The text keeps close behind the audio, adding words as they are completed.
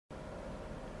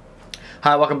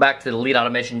Hi, welcome back to the Lead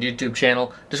Automation YouTube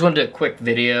channel. Just wanted to do a quick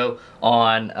video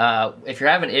on if you're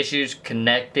having issues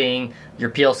connecting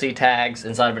your PLC tags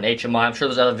inside of an HMI. I'm sure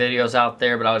there's other videos out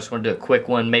there, but I just want to do a quick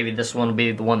one. Maybe this one will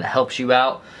be the one that helps you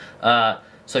out.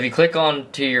 So if you click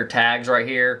on to your tags right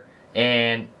here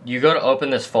and you go to open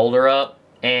this folder up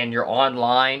and your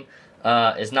online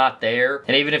is not there,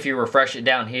 and even if you refresh it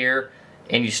down here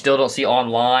and you still don't see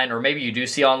online, or maybe you do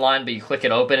see online but you click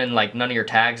it open and like none of your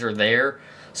tags are there,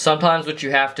 sometimes what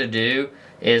you have to do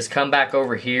is come back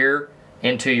over here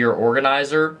into your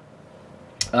organizer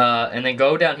and then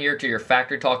go down here to your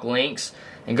Factory Talk links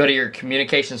and go to your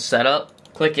communication setup.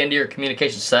 Click into your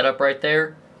communication setup right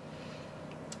there,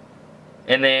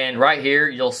 and then right here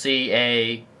you'll see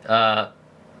a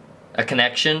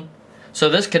connection. So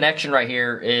this connection right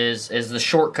here is the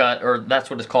shortcut, or that's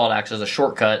what it's called actually, is a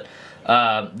shortcut.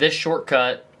 This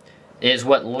shortcut is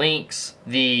what links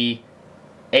the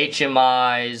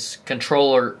HMI's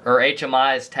controller or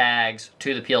HMI's tags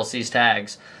to the PLC's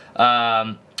tags.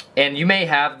 And you may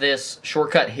have this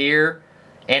shortcut here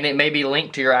and it may be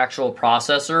linked to your actual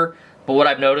processor, but what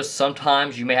I've noticed,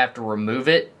 sometimes you may have to remove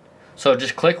it. So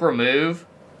just click remove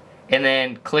and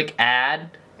then click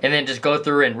add and then just go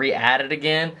through and re-add it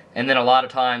again, and then a lot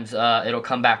of times it'll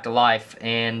come back to life,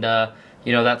 and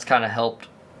you know, that's kind of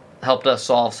helped us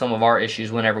solve some of our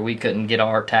issues whenever we couldn't get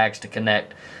our tags to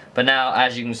connect. But now,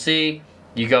 as you can see,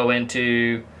 you go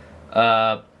into you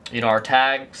know, our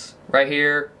tags right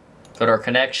here, go to our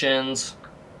connections,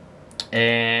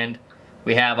 and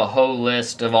we have a whole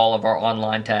list of all of our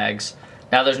online tags.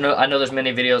 Now I know there's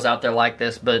many videos out there like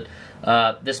this, but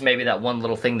this may be that one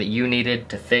little thing that you needed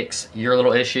to fix your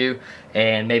little issue,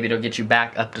 and maybe it'll get you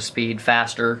back up to speed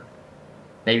faster.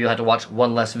 Maybe you'll have to watch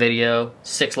one less video,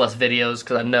 6 less videos,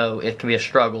 because I know it can be a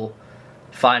struggle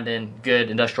finding good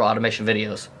industrial automation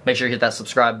videos. Make sure you hit that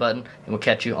subscribe button, and we'll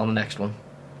catch you on the next one.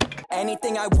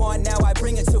 Anything I want now, I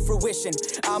bring it to fruition.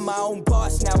 I'm my own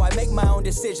boss now, I make my own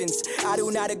decisions. I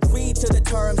do not agree to the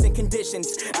terms and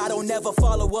conditions. I don't never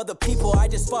follow other people, I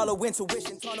just follow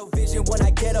intuition. Tunnel vision when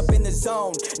I get up in the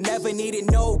zone. Never needed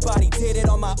nobody, did it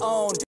on my own.